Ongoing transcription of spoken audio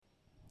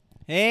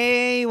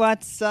Hey,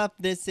 what's up?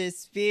 This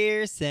is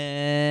Fierce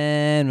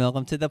and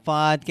welcome to the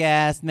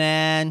podcast,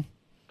 man.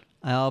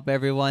 I hope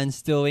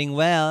everyone's doing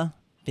well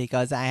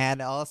because I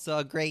had also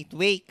a great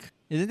week.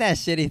 Isn't that a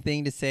shitty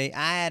thing to say?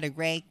 I had a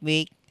great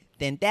week,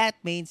 then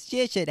that means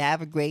you should have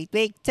a great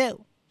week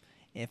too.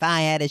 If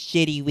I had a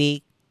shitty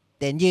week,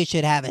 then you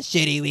should have a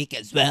shitty week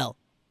as well.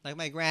 Like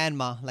my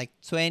grandma, like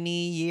 20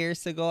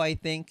 years ago, I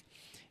think,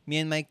 me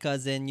and my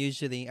cousin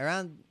usually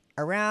around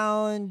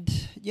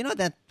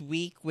that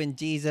week when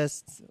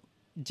Jesus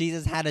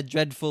had a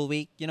dreadful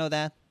week, you know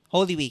that?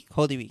 Holy Week,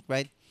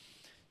 right?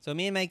 So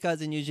me and my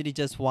cousin usually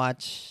just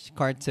watch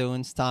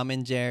cartoons, Tom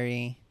and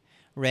Jerry,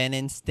 Ren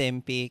and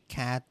Stimpy,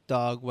 Cat,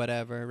 Dog,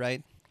 whatever,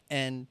 right?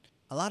 And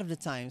a lot of the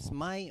times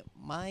my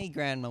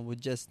grandma would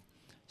just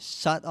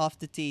shut off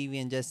the TV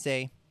and just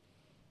say,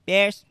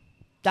 "Bears,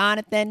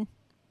 Jonathan,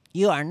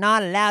 you are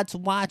not allowed to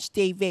watch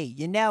TV.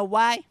 You know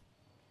why?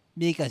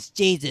 Because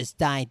Jesus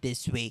died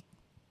this week."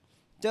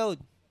 Dude,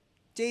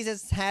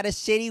 Jesus had a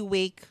shitty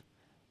week.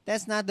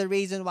 That's not the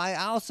reason why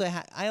I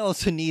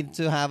also need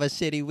to have a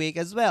shitty week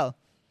as well,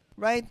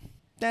 right?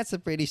 That's a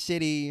pretty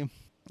shitty.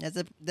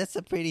 That's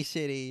a pretty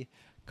shitty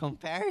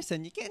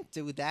comparison. You can't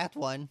do that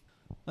one.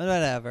 But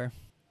whatever.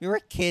 We were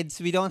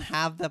kids. We don't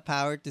have the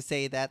power to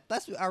say that.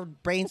 Plus, our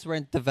brains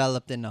weren't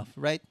developed enough,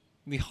 right?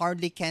 We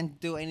hardly can't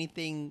do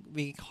anything.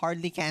 We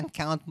hardly can't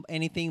count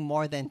anything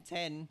more than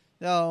 10.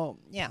 So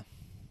yeah.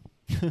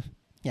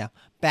 Yeah,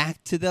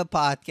 back to the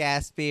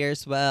podcast,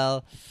 Pierce.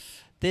 Well,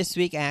 this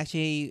week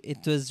actually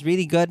it was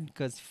really good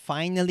because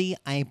finally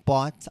I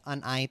bought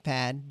an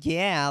iPad.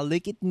 Yeah,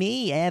 look at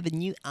me, I have a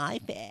new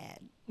iPad.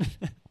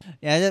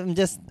 Yeah,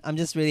 I'm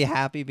just really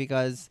happy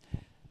because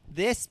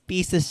this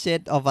piece of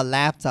shit of a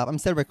laptop. I'm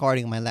still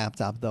recording my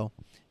laptop though.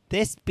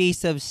 This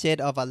piece of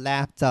shit of a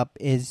laptop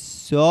is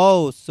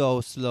so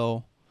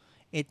slow.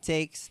 It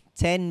takes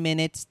 10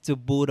 minutes to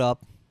boot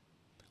up,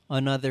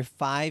 another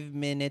 5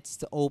 minutes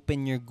to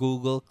open your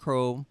Google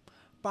Chrome,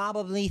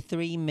 probably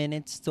 3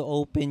 minutes to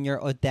open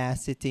your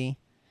Audacity.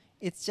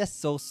 It's just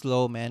so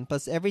slow, man.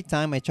 Plus, every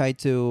time I try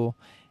to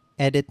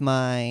edit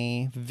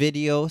my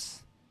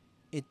videos,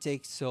 it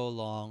takes so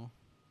long.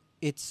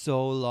 It's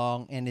so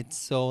long and it's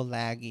so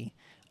laggy.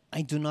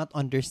 I do not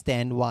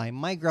understand why.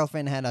 My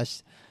girlfriend had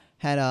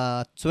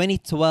a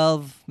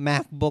 2012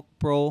 MacBook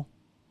Pro.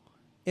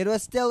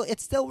 It's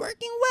still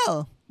working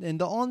well. And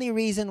the only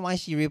reason why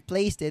she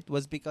replaced it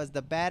was because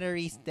the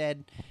battery's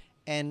dead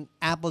and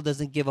Apple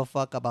doesn't give a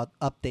fuck about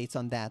updates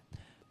on that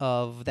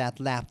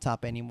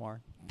laptop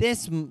anymore.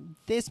 This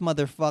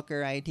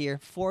motherfucker right here,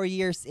 4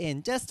 years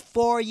in, just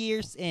 4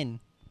 years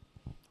in,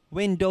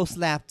 Windows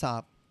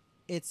laptop,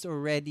 it's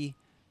already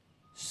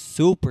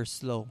super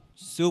slow,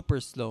 super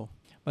slow.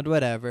 But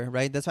whatever,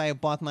 right? That's why I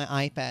bought my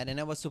iPad and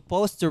I was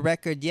supposed to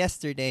record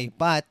yesterday,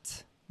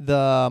 but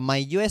the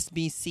my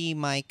USB-C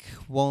mic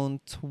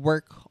won't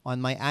work on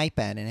my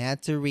iPad, and I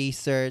had to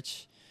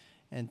research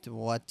and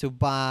what to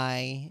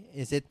buy.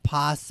 Is it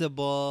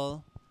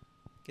possible?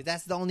 Because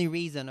that's the only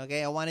reason,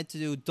 okay? I wanted to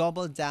do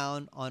double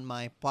down on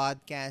my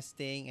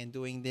podcasting and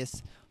doing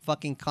this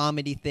fucking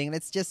comedy thing.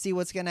 Let's just see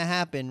what's gonna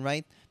happen,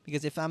 right?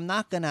 Because if I'm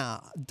not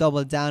gonna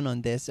double down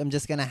on this, I'm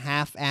just gonna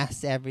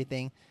half-ass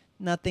everything.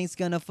 Nothing's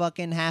gonna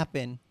fucking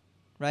happen,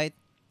 right?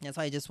 That's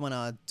why I just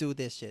wanna do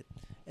this shit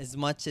as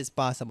much as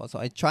possible. So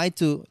I tried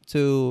to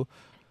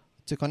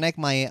connect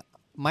my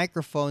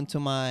microphone to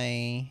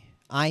my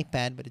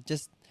iPad, but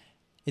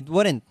it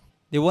wouldn't.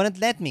 They wouldn't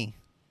let me.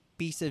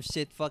 Piece of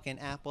shit fucking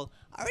Apple.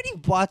 I already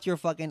bought your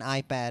fucking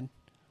iPad.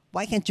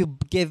 Why can't you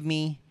give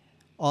me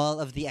all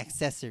of the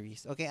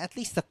accessories? Okay, at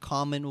least the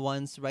common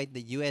ones, right?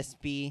 The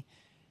USB,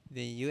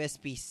 the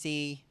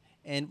USB-C.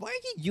 And why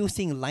are you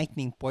using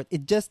Lightning port?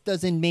 It just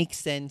doesn't make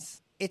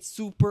sense. It's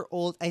super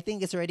old. I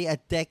think it's already a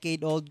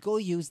decade old. Go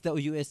use the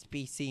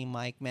USB-C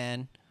mic,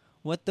 man.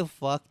 What the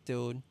fuck,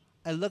 dude?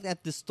 I looked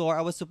at the store.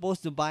 I was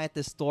supposed to buy at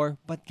the store,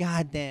 but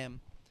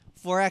goddamn,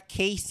 for a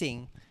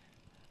casing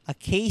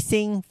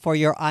for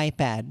your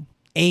iPad,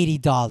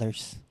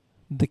 $80.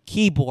 The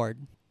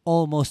keyboard,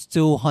 almost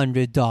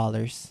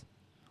 $200.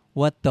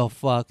 What the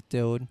fuck,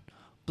 dude?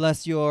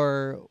 Plus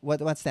your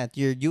what's that?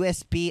 Your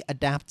USB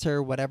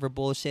adapter, whatever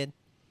bullshit,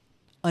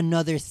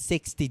 another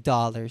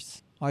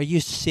 $60. Are you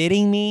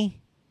shitting me?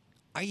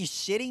 Are you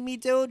shitting me,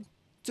 dude?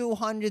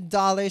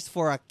 $200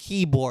 for a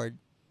keyboard.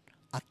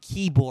 A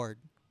keyboard.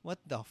 What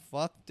the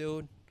fuck,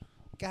 dude?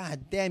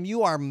 God damn,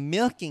 you are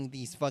milking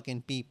these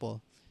fucking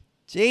people.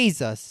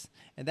 Jesus.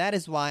 And that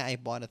is why I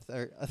bought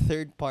a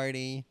third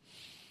party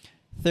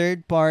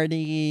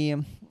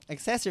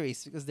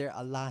accessories, because they're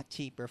a lot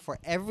cheaper for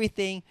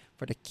everything,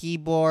 for the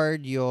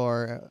keyboard,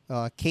 your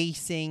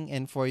casing,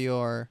 and for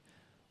your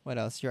what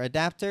else? Your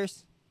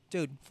adapters.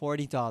 Dude,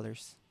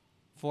 $40.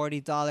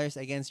 $40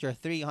 against your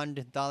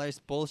 $300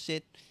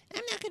 bullshit.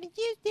 I'm not gonna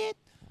use it.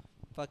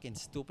 Fucking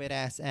stupid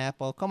ass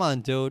Apple. Come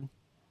on, dude.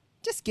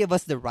 Just give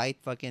us the right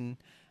fucking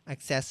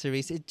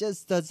accessories. It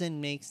just doesn't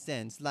make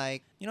sense.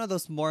 Like, you know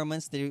those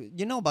Mormons,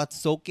 you know about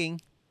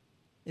soaking?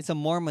 It's a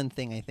Mormon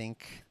thing, I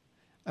think.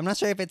 I'm not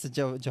sure if it's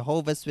a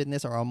Jehovah's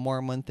Witness or a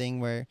Mormon thing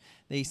where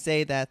they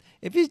say that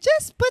if you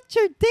just put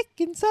your dick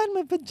inside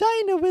my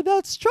vagina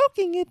without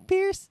stroking it,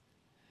 Pierce,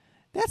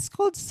 that's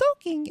called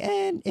soaking.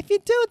 And if you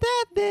do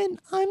that, then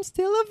I'm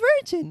still a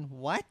virgin.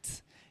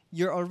 What?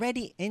 You're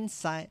already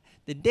inside.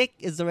 The dick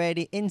is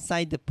already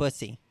inside the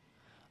pussy.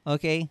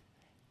 Okay?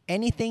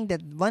 Anything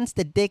that once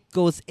the dick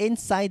goes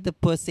inside the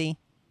pussy,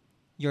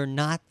 you're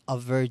not a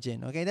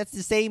virgin. Okay? That's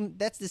the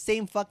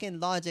same fucking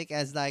logic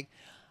as like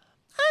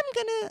I'm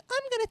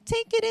gonna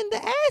take it in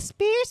the ass,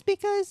 Pierce,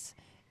 because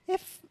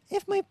if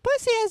my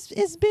pussy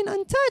has been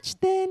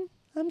untouched, then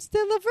I'm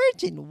still a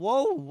virgin.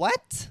 Whoa,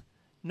 what?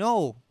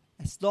 No.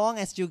 As long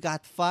as you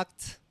got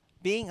fucked,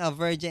 being a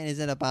virgin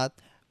isn't about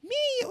me.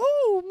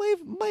 Oh,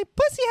 my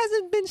pussy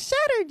hasn't been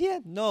shattered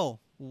yet.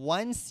 No.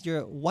 Once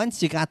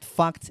you got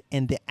fucked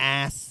in the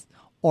ass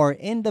or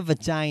in the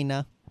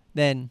vagina,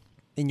 then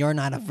you're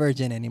not a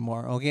virgin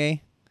anymore.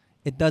 Okay?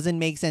 It doesn't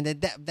make sense.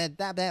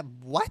 That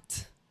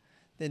what?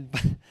 Then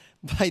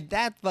by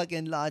that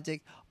fucking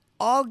logic,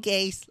 all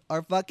gays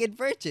are fucking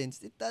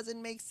virgins. It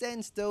doesn't make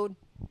sense, dude.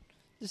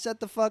 Just shut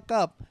the fuck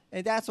up.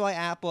 And that's why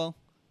Apple,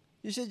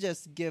 you should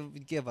just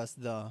give us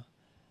the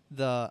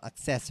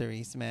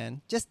accessories,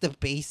 man. Just the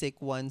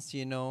basic ones,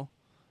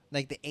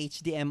 like the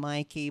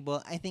HDMI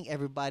cable. I think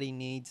everybody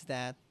needs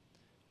that.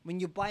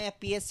 When you buy a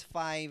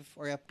PS5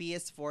 or a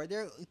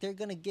PS4, they're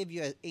gonna give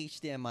you a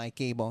HDMI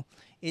cable.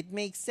 It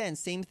makes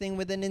sense. Same thing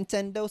with the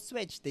Nintendo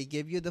Switch. They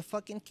give you the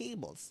fucking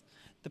cables,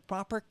 the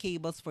proper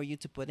cables for you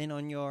to put in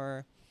on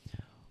your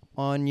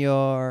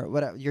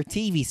your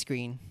TV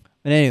screen.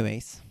 But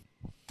anyways,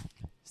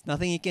 there's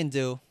nothing you can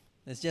do.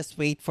 Let's just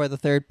wait for the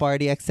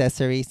third-party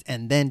accessories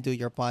and then do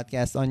your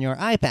podcast on your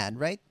iPad,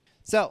 right?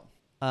 So,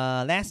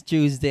 last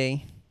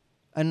Tuesday,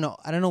 I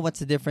don't know what's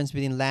the difference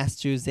between last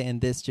Tuesday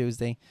and this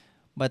Tuesday.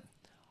 But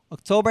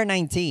October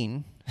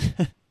 19,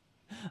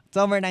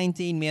 October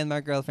 19, me and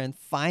my girlfriend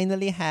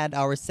finally had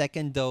our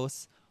second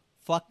dose.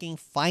 Fucking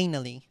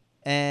finally.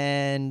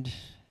 And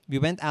we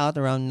went out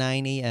around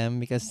 9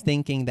 a.m. because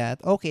thinking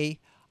that, okay,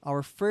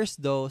 our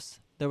first dose,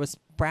 there was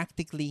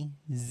practically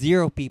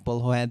 0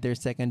 people who had their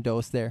second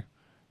dose there.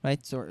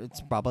 Right? So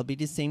it's probably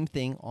the same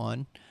thing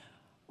on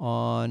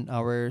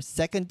our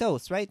second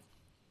dose, right?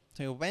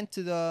 So we went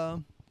to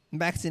the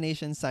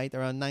vaccination site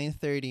around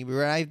 9:30. We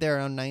arrived there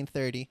around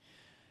 9:30.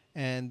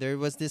 And there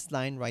was this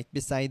line right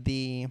beside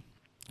the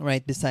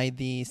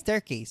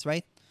staircase,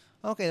 right?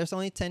 Okay, there's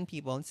only 10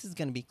 people. This is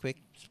gonna be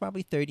quick. It's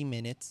probably 30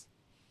 minutes,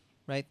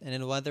 right? And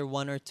in another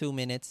 1 or 2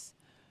 minutes,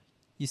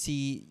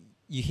 you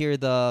hear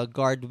the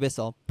guard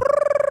whistle.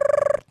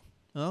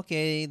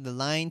 Okay, the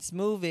line's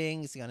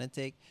moving. This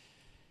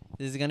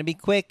is gonna be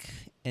quick.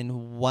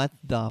 And what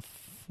the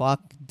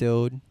fuck,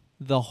 dude?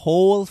 The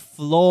whole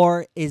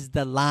floor is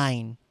the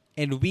line,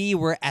 and we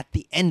were at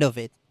the end of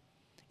it.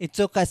 It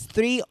took us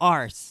 3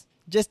 hours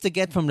just to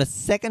get from the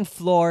second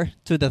floor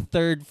to the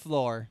third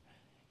floor.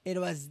 It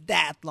was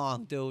that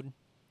long, dude.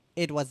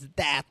 It was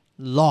that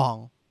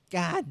long.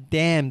 God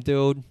damn,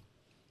 dude.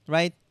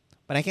 Right?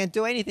 But I can't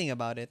do anything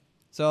about it.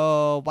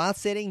 So while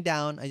sitting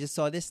down, I just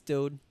saw this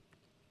dude.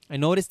 I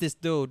noticed this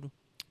dude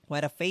who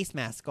had a face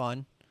mask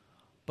on,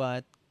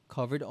 but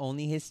covered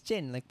only his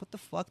chin. Like, what the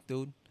fuck,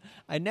 dude?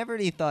 I never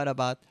really thought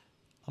about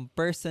a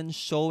person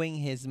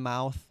showing his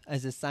mouth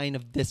as a sign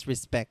of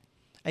disrespect.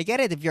 I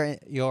get it if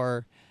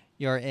you're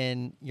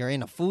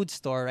in a food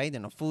store, right?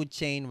 In a food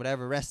chain,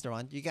 whatever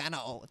restaurant, you gotta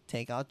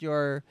take out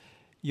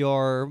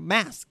your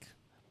mask.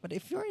 But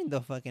if you're in the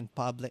fucking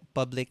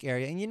public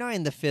area, and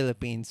in the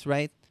Philippines,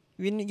 right?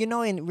 We're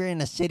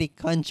in a shitty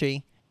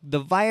country. The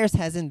virus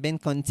hasn't been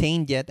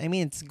contained yet. I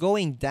mean, it's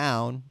going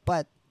down,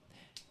 but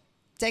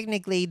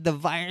technically the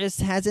virus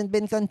hasn't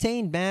been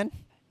contained, man.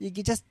 You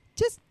just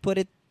put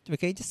it,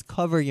 okay? Just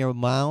cover your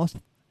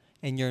mouth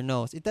and your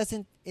nose. It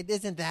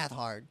isn't that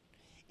hard.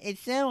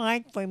 It's so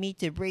hard for me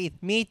to breathe.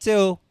 Me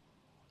too.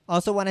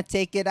 Also want to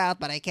take it out,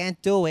 but I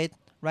can't do it,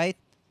 right?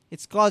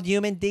 It's called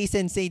human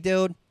decency,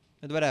 dude.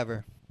 But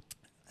whatever.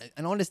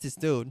 I noticed this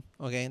dude,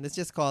 okay? Let's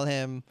just call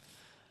him,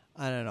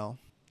 I don't know.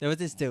 There was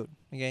this dude,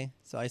 okay?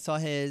 So I saw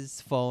his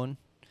phone.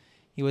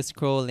 He was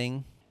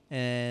scrolling.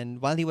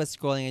 And while he was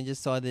scrolling, I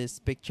just saw this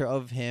picture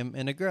of him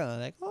and a girl.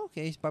 Like, oh,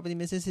 okay, he probably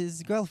misses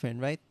his girlfriend,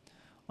 right?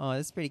 Oh,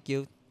 that's pretty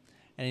cute.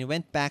 And he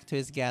went back to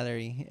his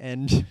gallery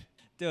and...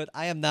 Dude,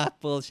 I am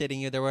not bullshitting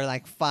you. There were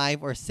like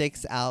 5 or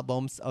 6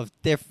 albums of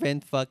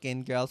different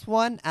fucking girls.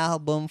 1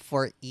 album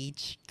for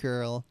each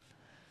girl.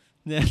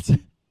 That's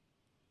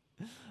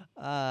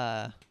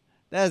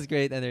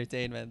great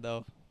entertainment,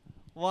 though.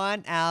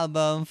 1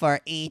 album for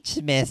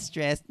each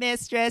mistress.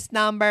 Mistress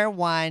number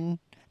 1.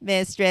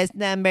 Mistress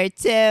number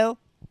 2.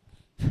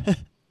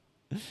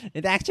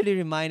 It actually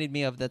reminded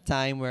me of the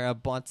time where I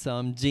bought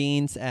some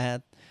jeans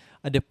at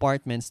a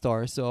department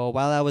store. So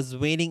while I was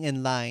waiting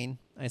in line,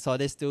 I saw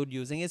this dude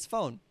using his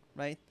phone,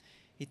 right?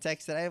 He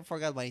texted, I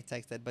forgot what he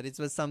texted, but it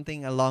was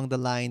something along the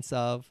lines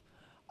of,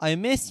 I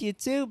miss you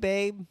too,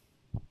 babe.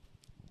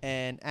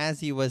 And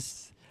as he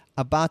was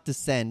about to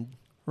send,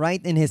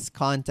 right in his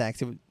contacts,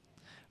 you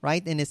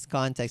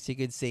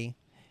could see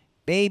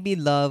Baby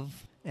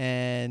Love,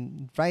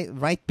 and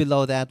right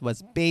below that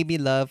was Baby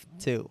Love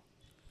 2.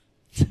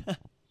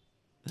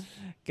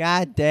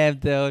 God damn,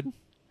 dude.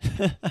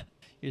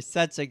 You're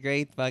such a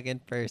great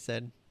fucking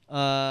person.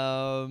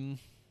 So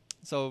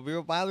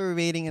while we were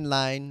waiting in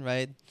line,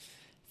 right?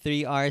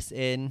 3 hours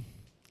in,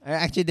 I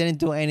actually didn't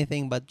do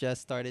anything but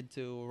just started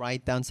to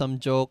write down some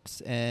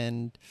jokes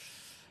and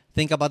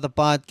think about the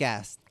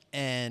podcast.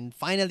 And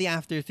finally,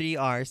 after 3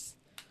 hours,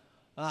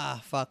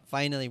 fuck,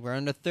 finally, we're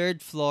on the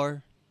third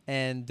floor.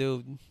 And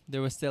dude,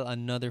 there was still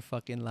another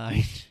fucking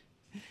line.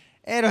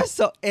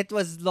 It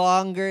was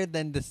longer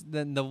than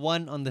the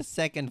one on the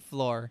second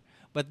floor,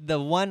 but the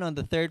one on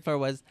the third floor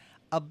was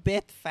a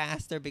bit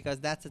faster because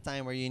that's the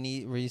time where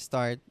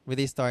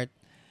they start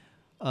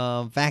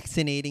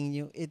vaccinating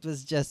you. It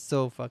was just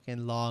so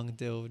fucking long,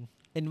 dude.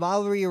 And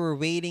while we were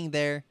waiting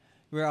there,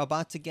 we were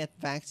about to get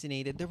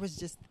vaccinated. There was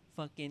just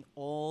fucking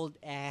old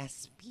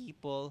ass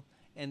people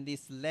and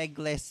these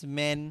legless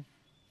men.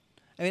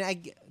 I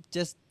mean,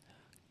 just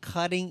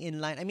cutting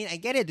in line. I mean, I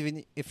get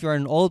it if you're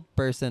an old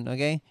person,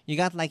 okay? You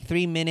got like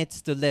 3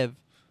 minutes to live.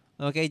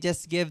 Okay,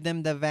 just give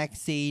them the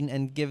vaccine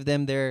and give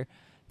them their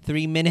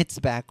 3 minutes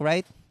back,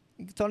 right?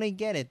 You totally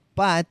get it.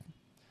 But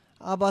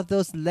how about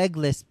those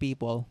legless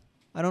people?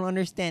 I don't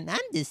understand. I'm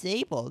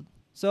disabled.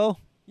 So,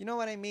 you know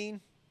what I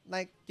mean?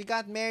 Like, you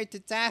got married to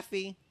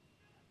Taffy,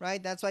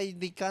 right? That's why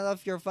they cut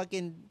off your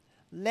fucking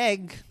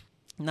leg.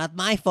 Not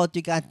my fault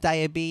you got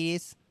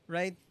diabetes,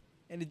 right?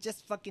 And it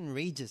just fucking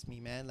rages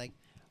me, man. Like,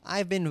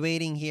 I've been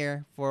waiting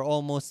here for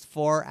almost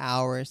 4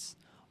 hours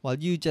while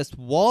you just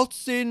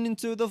waltz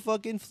into the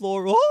fucking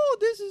floor. Oh,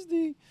 this is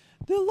the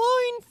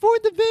line for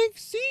the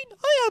vaccine.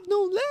 I have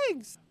no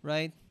legs.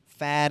 Right?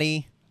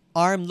 Fatty.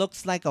 Arm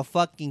looks like a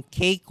fucking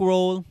cake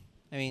roll.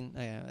 I mean,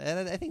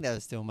 I think that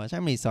was too much.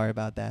 I'm really sorry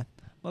about that.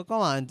 Well,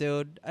 come on,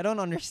 dude. I don't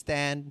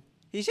understand.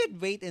 You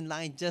should wait in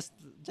line just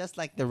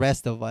like the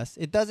rest of us.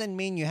 It doesn't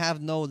mean you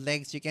have no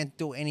legs. You can't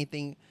do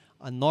anything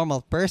a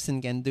normal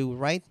person can do,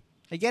 right?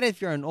 I get it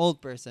if you're an old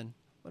person.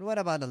 But what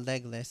about a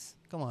legless?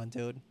 Come on,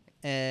 dude.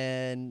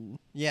 And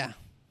yeah,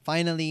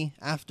 finally,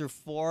 after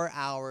 4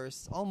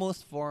 hours,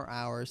 almost 4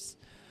 hours,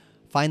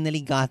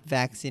 finally got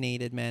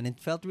vaccinated, man. It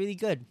felt really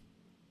good.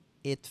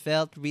 It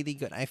felt really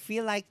good. I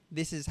feel like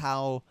this is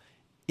how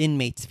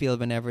inmates feel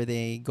whenever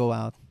they go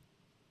out.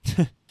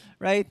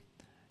 Right?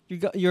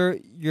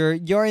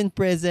 You're in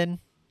prison,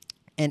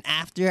 and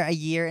after a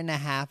year and a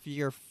half,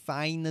 you're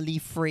finally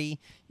free.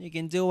 You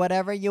can do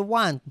whatever you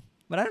want.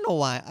 But I don't know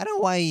why. I don't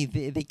know why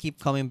they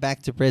keep coming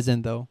back to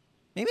prison, though.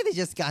 Maybe they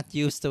just got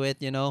used to it,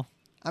 you know.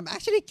 I'm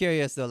actually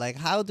curious though, like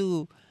how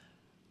do,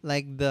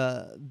 like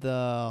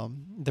the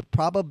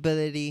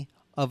probability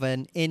of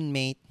an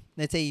inmate.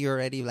 Let's say you're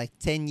already like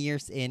 10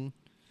 years in.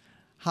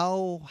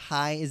 How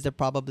high is the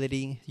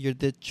probability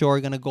that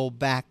you're gonna go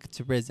back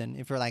to prison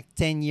if you're like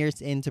 10 years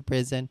into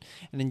prison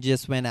and then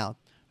just went out,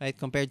 right?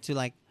 Compared to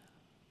like,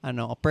 I don't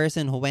know, a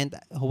person who went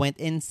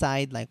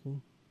inside like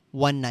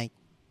one night,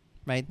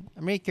 right?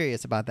 I'm really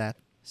curious about that.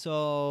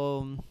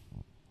 So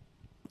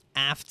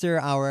after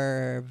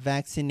our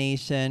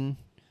vaccination,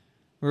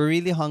 we're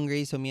really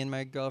hungry, so me and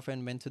my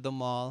girlfriend went to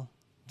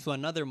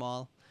another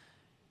mall,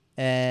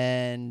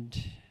 and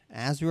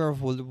as we were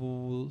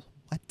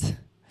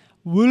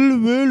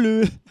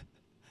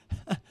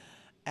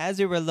as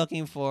we were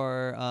looking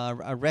for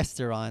a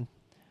restaurant,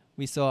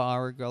 we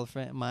saw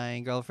my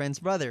girlfriend's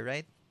brother,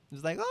 right? He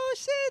was like, "Oh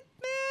shit,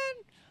 man!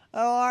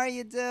 How are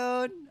you,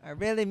 dude? I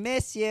really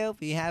miss you.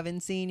 We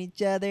haven't seen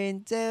each other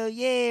in 2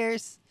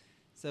 years."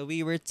 So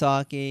we were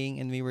talking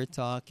and we were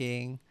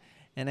talking,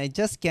 and I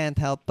just can't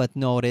help but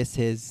notice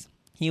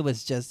he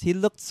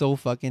looked so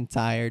fucking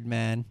tired,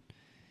 man.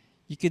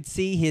 You could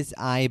see his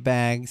eye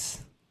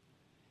bags.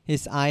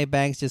 His eye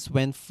bags just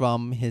went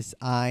from his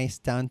eyes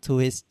down to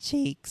his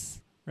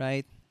cheeks,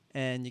 right?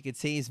 And you could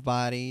see his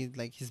body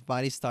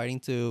starting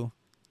to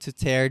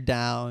tear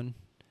down.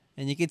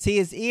 And you could see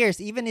his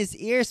ears. Even his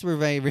ears were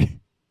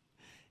very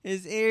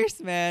his ears,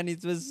 man,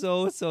 it was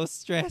so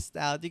stressed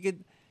out.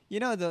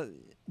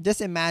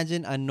 Just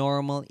imagine a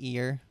normal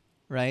ear,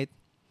 right?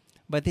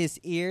 But his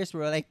ears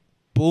were like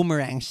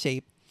boomerang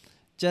shaped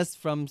just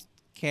from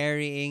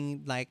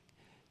carrying like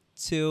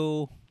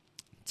two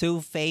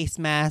face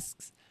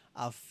masks,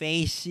 a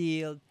face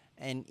shield,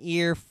 an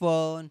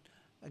earphone,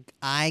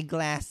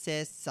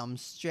 eyeglasses, some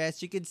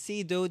stress. You could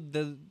see,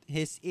 dude,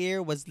 his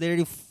ear was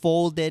literally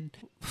folded,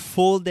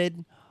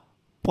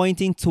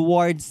 pointing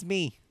towards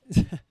me.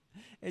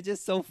 It's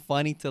just so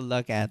funny to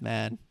look at,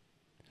 man.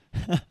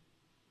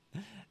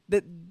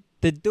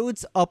 The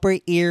dude's upper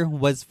ear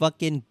was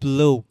fucking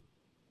blue.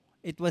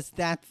 It was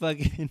that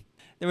fucking...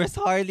 There was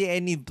hardly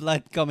any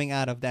blood coming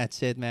out of that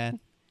shit, man.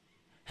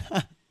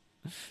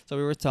 So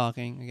we were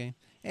talking, okay.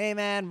 Hey,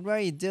 man, what are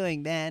you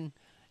doing, man?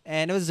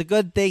 And it was a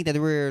good thing that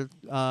we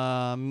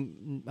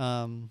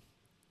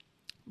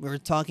were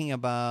talking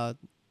about...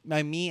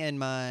 me and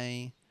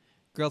my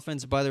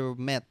girlfriend's brother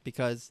met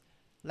because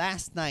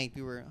last night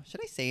we were...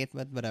 Should I say it?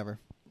 But whatever.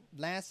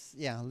 Last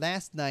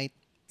night,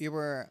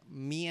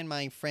 me and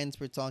my friends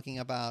were talking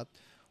about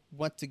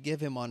what to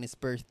give him on his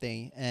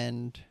birthday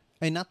and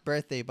not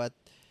birthday but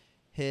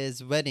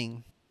his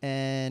wedding.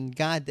 And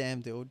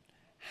goddamn, dude,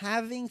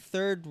 having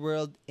third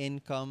world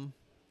income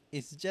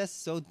is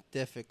just so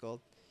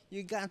difficult.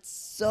 You got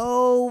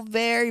so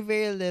very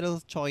very little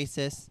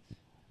choices,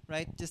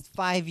 right? Just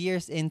 5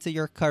 years into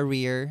your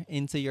career,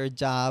 into your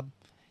job,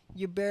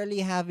 you barely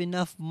have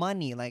enough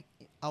money. Like,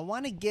 I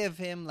want to give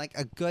him like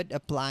a good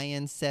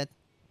appliance set,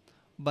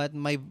 but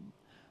my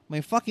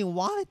fucking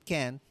wallet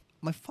can't.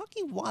 My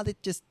fucking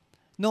wallet just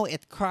no,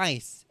 it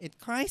cries. It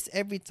cries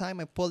every time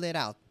I pull it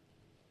out,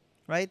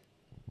 right?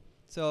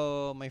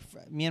 So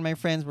me and my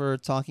friends were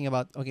talking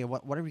about, okay,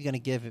 what are we gonna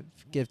give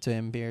to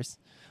him, Beers?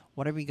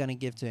 What are we gonna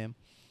give to him?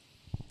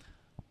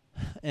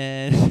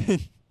 And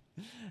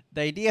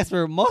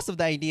most of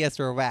the ideas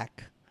were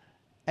whack.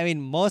 I mean,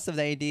 most of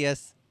the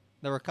ideas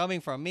that were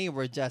coming from me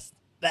were just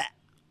that.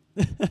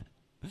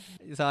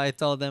 So I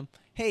told them,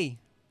 hey,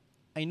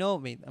 I know,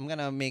 mate, I'm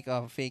gonna make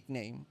a fake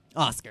name,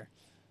 Oscar.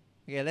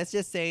 Okay, let's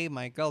just say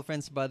my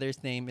girlfriend's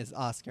brother's name is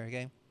Oscar.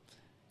 Okay,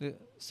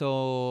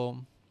 so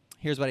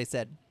here's what I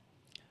said.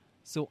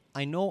 So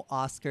I know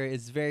Oscar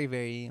is very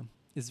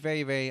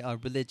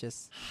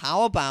religious.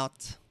 How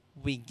about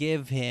we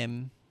give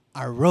him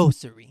a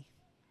rosary?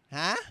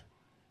 Huh?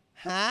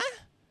 Huh?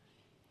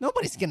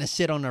 Nobody's gonna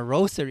shit on a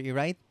rosary,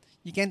 right?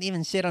 You can't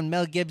even shit on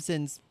Mel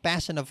Gibson's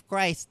Passion of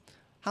Christ.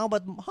 How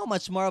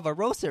much more of a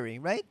rosary,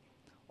 right?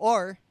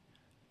 Or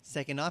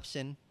second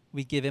option,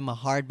 we give him a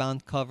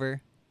hardbound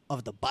cover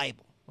of the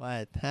Bible.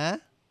 What, huh?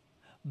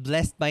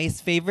 Blessed by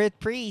his favorite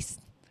priest,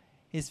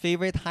 his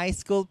favorite high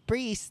school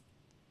priest.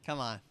 Come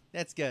on,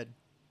 that's good.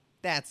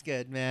 That's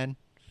good, man.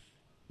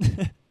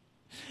 And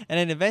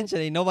then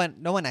eventually, no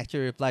one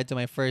actually replied to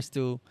my first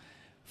two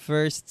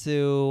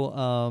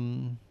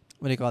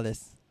what do you call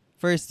this?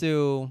 First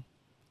two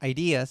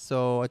ideas.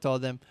 So I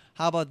told them,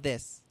 how about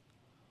this?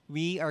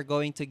 We are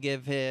going to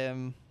give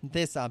him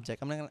this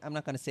object. I'm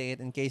not gonna say it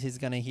in case he's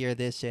gonna hear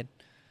this shit.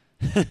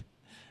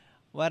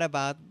 What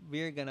about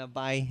we're gonna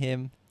buy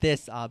him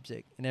this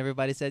object? And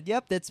everybody said,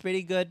 yep, that's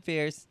pretty good,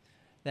 Fierce.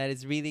 That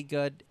is really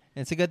good.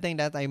 And it's a good thing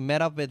that I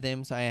met up with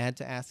him, so I had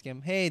to ask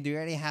him, hey, do you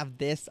already have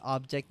this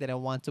object that I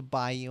want to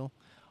buy you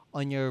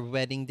on your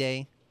wedding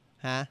day?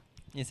 Huh?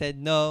 He said,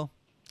 no.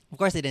 Of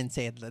course, he didn't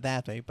say it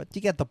that way, but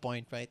you get the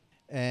point, right?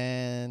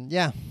 And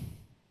yeah,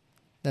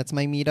 that's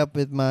my meetup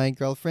with my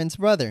girlfriend's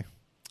brother.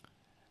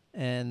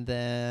 And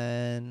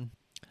then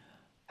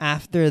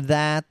after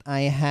that,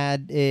 I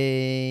had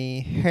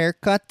a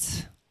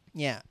haircut.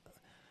 Yeah.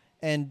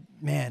 And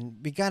man,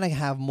 we gotta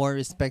have more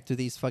respect to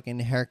these fucking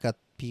haircut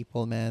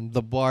people, man.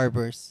 The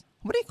barbers.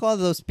 What do you call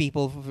those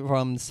people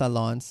from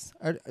salons?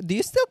 Do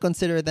you still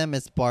consider them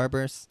as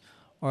barbers,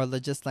 or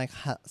just like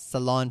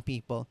salon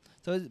people?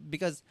 So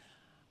because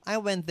I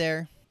went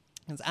there,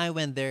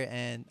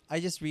 and I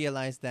just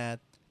realized that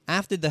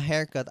after the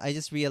haircut, I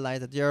just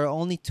realized that there are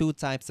only two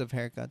types of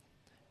haircut.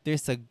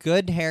 There's a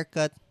good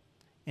haircut,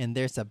 and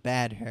there's a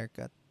bad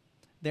haircut.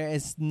 There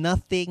is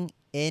nothing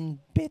in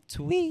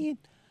between.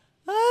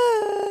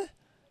 Ah.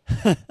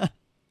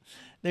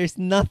 There's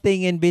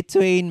nothing in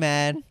between,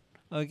 man.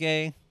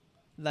 Okay?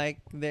 Like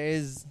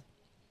there's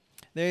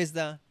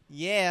the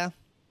yeah,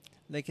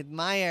 look at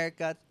my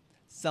haircut.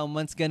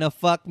 Someone's gonna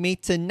fuck me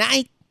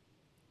tonight.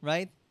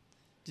 Right?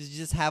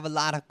 Just have a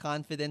lot of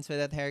confidence with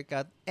that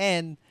haircut.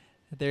 And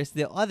there's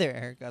the other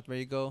haircut where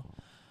you go,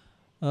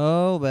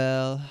 oh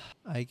well,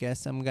 I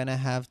guess I'm gonna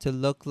have to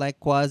look like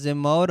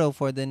Quasimodo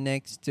for the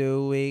next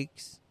 2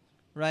 weeks.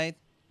 Right?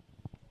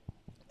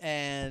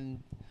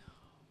 And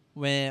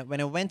when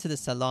I went to the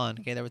salon,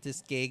 okay, there was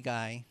this gay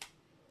guy.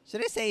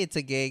 Should I say it's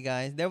a gay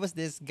guy? There was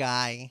this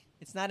guy.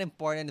 It's not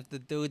important if the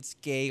dude's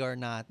gay or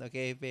not,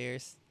 okay,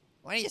 Pierce?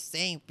 What are you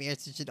saying,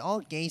 Pierce? Should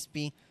all gays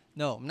be?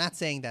 No, I'm not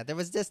saying that. There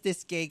was just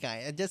this gay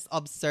guy. I just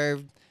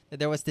observed that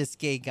there was this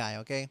gay guy,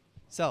 okay?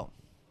 So,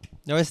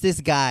 there was this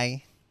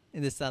guy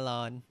in the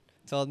salon.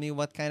 Told me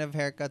what kind of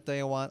haircut do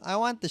I want. I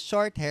want the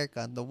short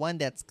haircut, the one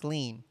that's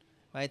clean,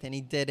 right? And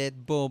he did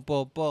it. Boom,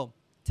 boom, boom.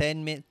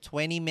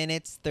 20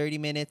 minutes, 30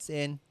 minutes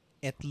in.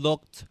 It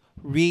looked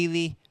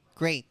really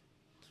great,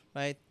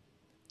 right?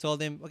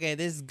 Told him, okay,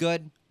 this is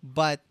good,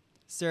 but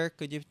sir,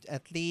 could you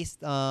at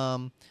least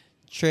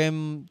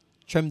trim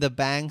the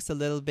bangs a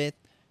little bit,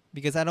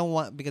 because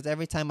because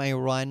every time I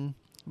run,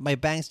 my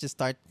bangs just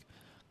start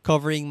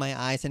covering my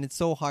eyes, and it's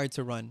so hard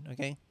to run.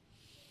 Okay,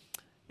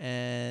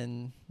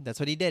 and that's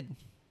what he did.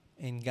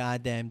 And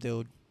goddamn,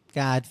 dude,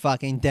 god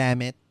fucking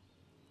damn it,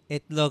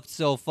 it looked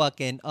so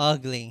fucking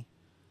ugly.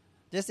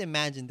 Just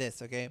imagine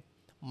this, okay?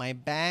 My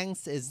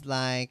bangs is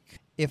like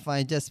if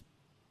I just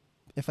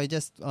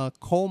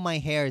comb my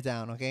hair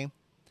down, okay?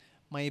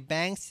 My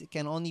bangs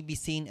can only be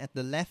seen at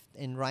the left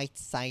and right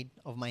side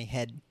of my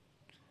head.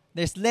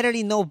 There's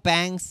literally no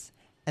bangs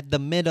at the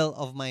middle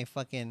of my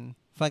fucking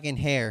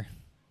hair.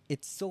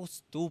 It's so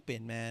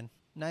stupid, man.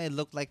 Now I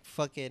look like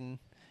fucking...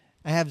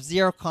 I have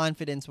zero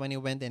confidence when I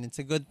went in. It's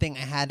a good thing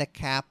I had a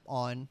cap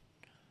on,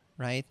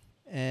 right?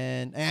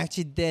 And I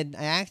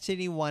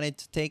actually wanted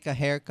to take a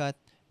haircut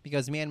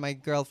because me and my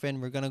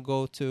girlfriend were gonna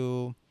go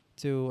to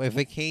to a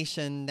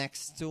vacation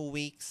next 2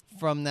 weeks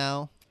from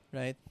now,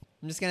 right?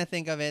 I'm just gonna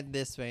think of it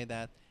this way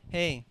that,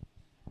 hey,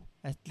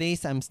 at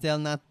least I'm still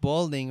not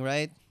balding,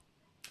 right?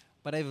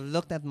 But I've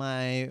looked at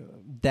my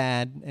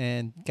dad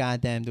and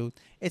goddamn dude,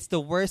 it's the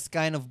worst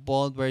kind of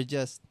bald where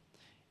just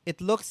it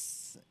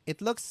looks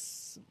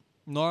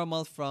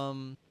normal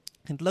from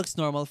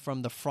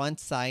the front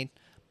side,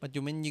 but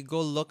when you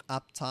go look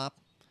up top,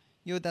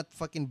 that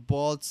fucking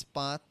bald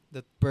spot,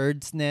 that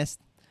bird's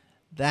nest,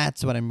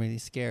 that's what I'm really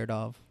scared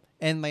of.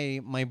 And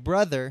my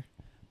brother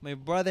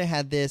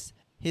had this.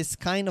 His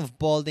kind of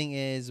balding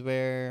is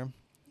where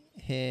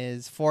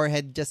his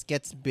forehead just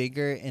gets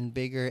bigger and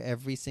bigger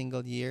every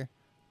single year.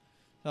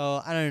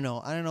 So I don't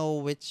know. I don't know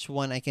which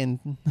one I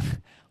can,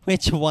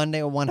 which one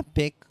I want to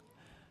pick.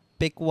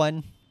 Pick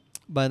one,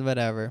 but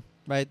whatever.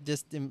 Right?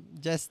 Just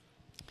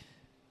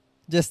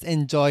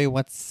enjoy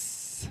what,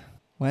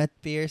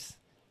 Pierce.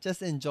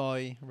 Just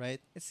enjoy. Right?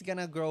 It's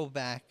gonna grow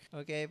back.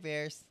 Okay,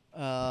 Pierce.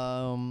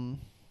 I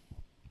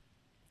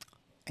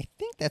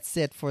think that's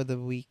it for the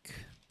week.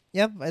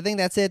 Yep, I think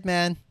that's it,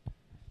 man.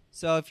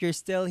 So if you're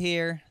still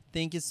here,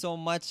 thank you so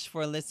much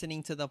for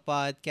listening to the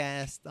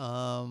podcast.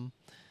 I'm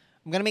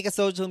gonna make a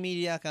social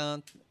media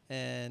account,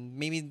 and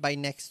maybe by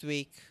next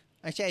week.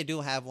 Actually, I do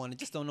have one. I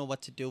just don't know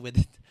what to do with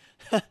it.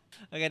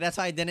 Okay, that's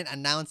why I didn't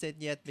announce it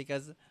yet,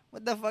 because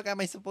what the fuck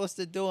am I supposed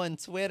to do on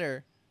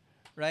Twitter,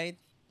 right?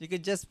 You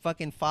could just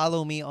fucking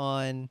follow me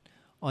on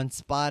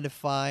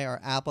Spotify or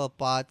Apple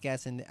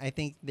Podcasts, and I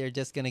think they're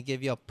just gonna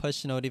give you a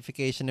push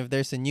notification if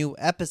there's a new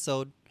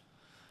episode.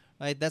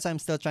 Right? That's why I'm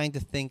still trying to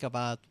think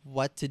about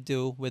what to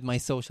do with my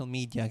social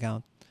media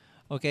account.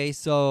 Okay,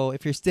 so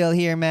if you're still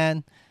here,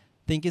 man,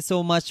 thank you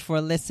so much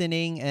for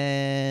listening,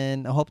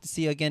 and I hope to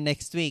see you again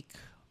next week.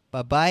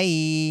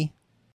 Bye-bye.